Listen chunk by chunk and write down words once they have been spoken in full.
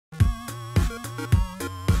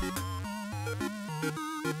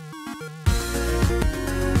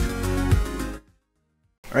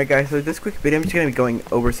Alright guys, so this quick video I'm just going to be going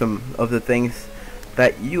over some of the things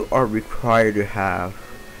that you are required to have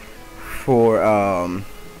for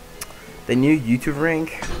the new YouTube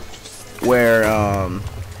rank, where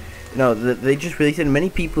they just released it. Many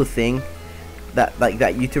people think that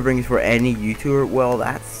that YouTube rank is for any YouTuber. Well,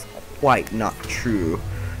 that's quite not true.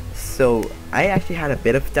 So I actually had a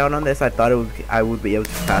bit of doubt on this. I thought I would be able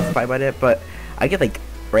to classify by it, but I get like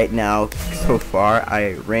right now so far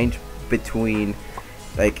I range between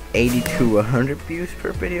like 80 to 100 views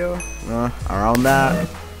per video, around that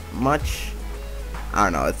much. I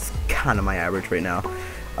don't know, it's kind of my average right now.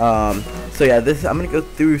 So yeah, I'm gonna go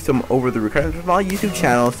through some over the requirements of all YouTube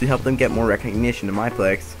channels to help them get more recognition in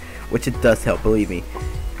Mineplex, which it does help, believe me.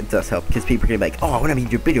 It does help, because people are gonna be like, oh, I want to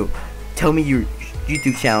make your video, tell me your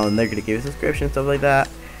YouTube channel, and they're gonna give a subscription and stuff like that.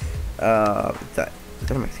 Is that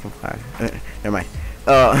a Mexican flag? Never mind.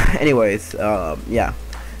 Anyways, yeah.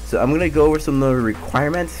 So I'm gonna go over some of the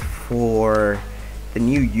requirements for the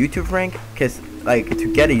new YouTube rank, because like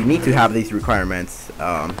to get it you need to have these requirements.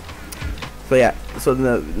 So yeah, so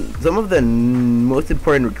some of the most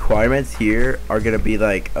important requirements here are gonna be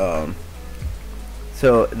like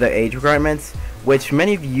so the age requirements, which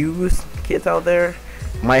many of you kids out there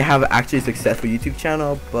might have actually a successful YouTube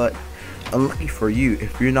channel, but unlucky for you,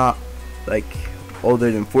 if you're not like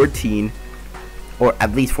older than 14 or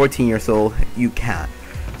at least 14 years old, you can't.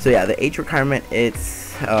 So yeah, the age requirement,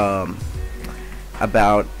 it's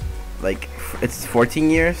about like it's 14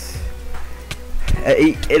 years.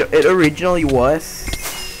 It originally was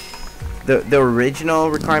the original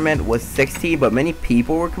requirement was 16, but many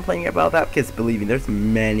people were complaining about that, because believe me, there's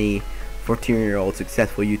many 14-year-old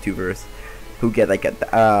successful YouTubers who get like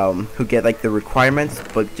the requirements,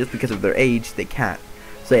 but just because of their age they can't.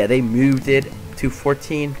 So yeah, they moved it to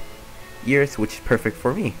 14 years, which is perfect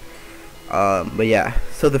for me. But yeah,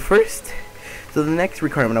 so the next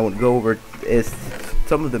requirement I want to go over is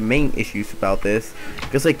some of the main issues about this,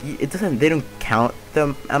 because like they don't count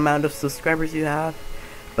the amount of subscribers you have,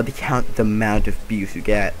 but they count the amount of views you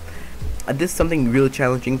get. And this is something really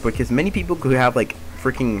challenging, because many people could have like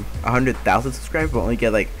freaking 100,000 subscribers but only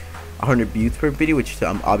get like 100 views per video, which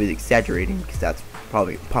I'm obviously exaggerating because that's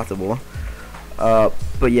probably impossible.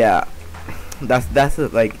 But yeah, that's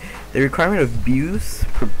like the requirement of views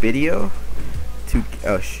per video to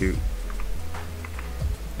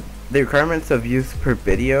the requirements of views per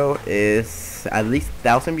video is at least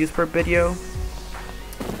 1,000 views per video.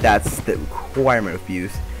 That's the requirement of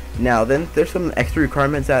views. Now then, there's some extra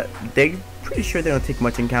requirements that they pretty sure they don't take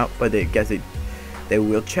much in count, but they guess they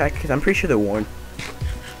will check, because I'm pretty sure they won't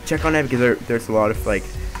check on it, because there's a lot of like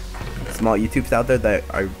small YouTubes out there that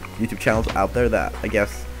are YouTube channels out there that I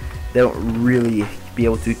guess they don't really be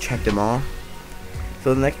able to check them all.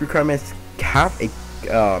 So the next requirement is have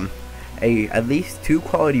at least 2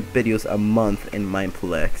 quality videos a month in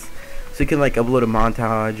Mineplex. So you can like upload a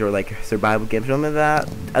montage or like survival games or something like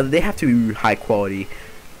that. They have to be high quality.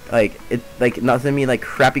 Like it doesn't mean like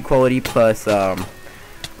crappy quality plus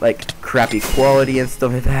like crappy quality and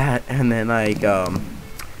stuff like that, and then like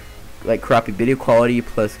crappy video quality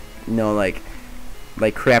plus like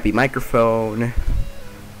crappy microphone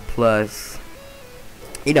plus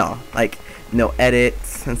like no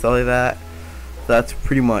edits and stuff like that. So that's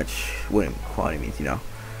pretty much what quality means,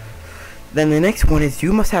 Then the next one is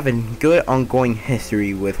you must have a good ongoing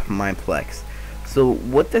history with Mineplex. So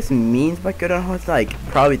what this means by good ongoing, like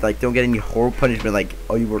probably like don't get any horrible punishment, like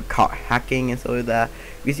oh you were caught hacking and stuff like that.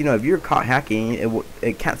 Because if you're caught hacking,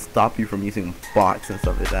 it can't stop you from using bots and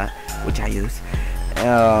stuff like that, which I use.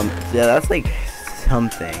 So yeah, that's like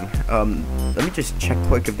something. Let me just check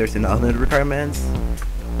quick if there's any other requirements.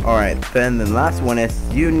 Alright, then the last one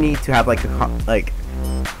is you need to have like a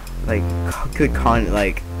good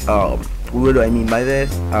content. What do I mean by this?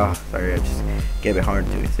 Oh, sorry, I just get a bit hard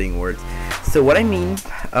to saying words. So what I mean,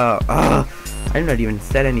 I did not even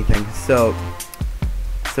said anything. So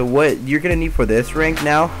what you're gonna need for this rank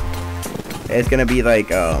now is gonna be like,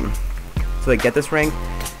 so I get this rank.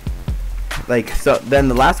 So then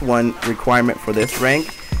the last one requirement for this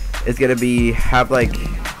rank is gonna be have like,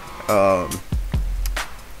 so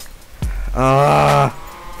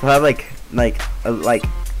have like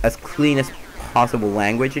as clean as possible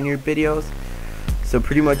language in your videos. So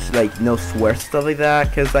pretty much like no swear stuff like that,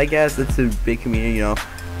 because I guess it's a big community,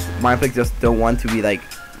 Mineplex just don't want to be like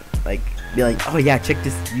oh yeah, check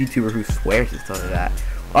this YouTuber who swears and stuff like that.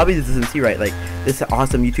 Obviously it doesn't see right, like this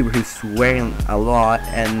awesome YouTuber who's swearing a lot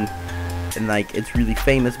and like it's really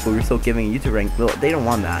famous, but we're still giving a YouTube rank. Well, they don't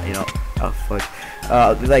want that, Oh fuck.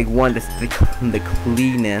 They like want the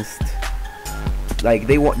cleanest. Like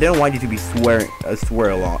they don't want you to be swear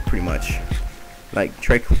a lot, pretty much. like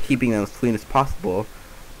try keeping them as clean as possible.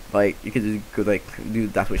 Like you could like do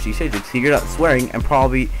that's what she said. So you're not swearing, and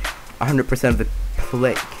probably 100% of the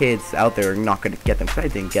kids out there are not gonna get them. Cause I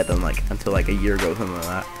didn't get them like until like a year ago, something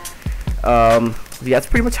like that. Yeah, that's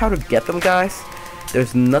pretty much how to get them, guys.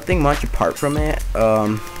 There's nothing much apart from it.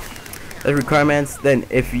 The requirements. Then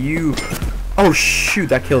if you, oh shoot,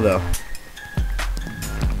 that killed though.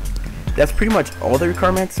 That's pretty much all the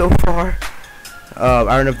requirements so far. I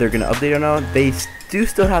don't know if they're gonna update or not. They do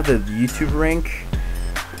still have the YouTube rank,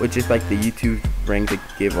 which is like the YouTube rank they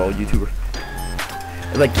give all YouTubers.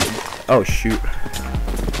 Like, oh shoot.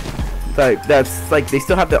 Like that's like they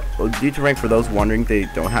still have the YouTube rank for those wondering. They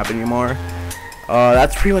don't have it anymore.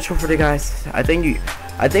 That's pretty much all for today, guys. I think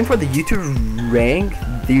for the YouTube rank,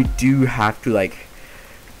 they do have to like.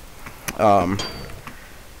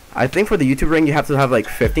 I think for the YouTube rank, you have to have like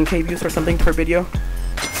 15K views or something per video.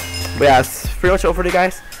 But yeah, that's pretty much all for today,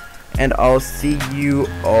 guys. And I'll see you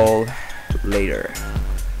all later.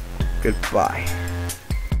 Goodbye.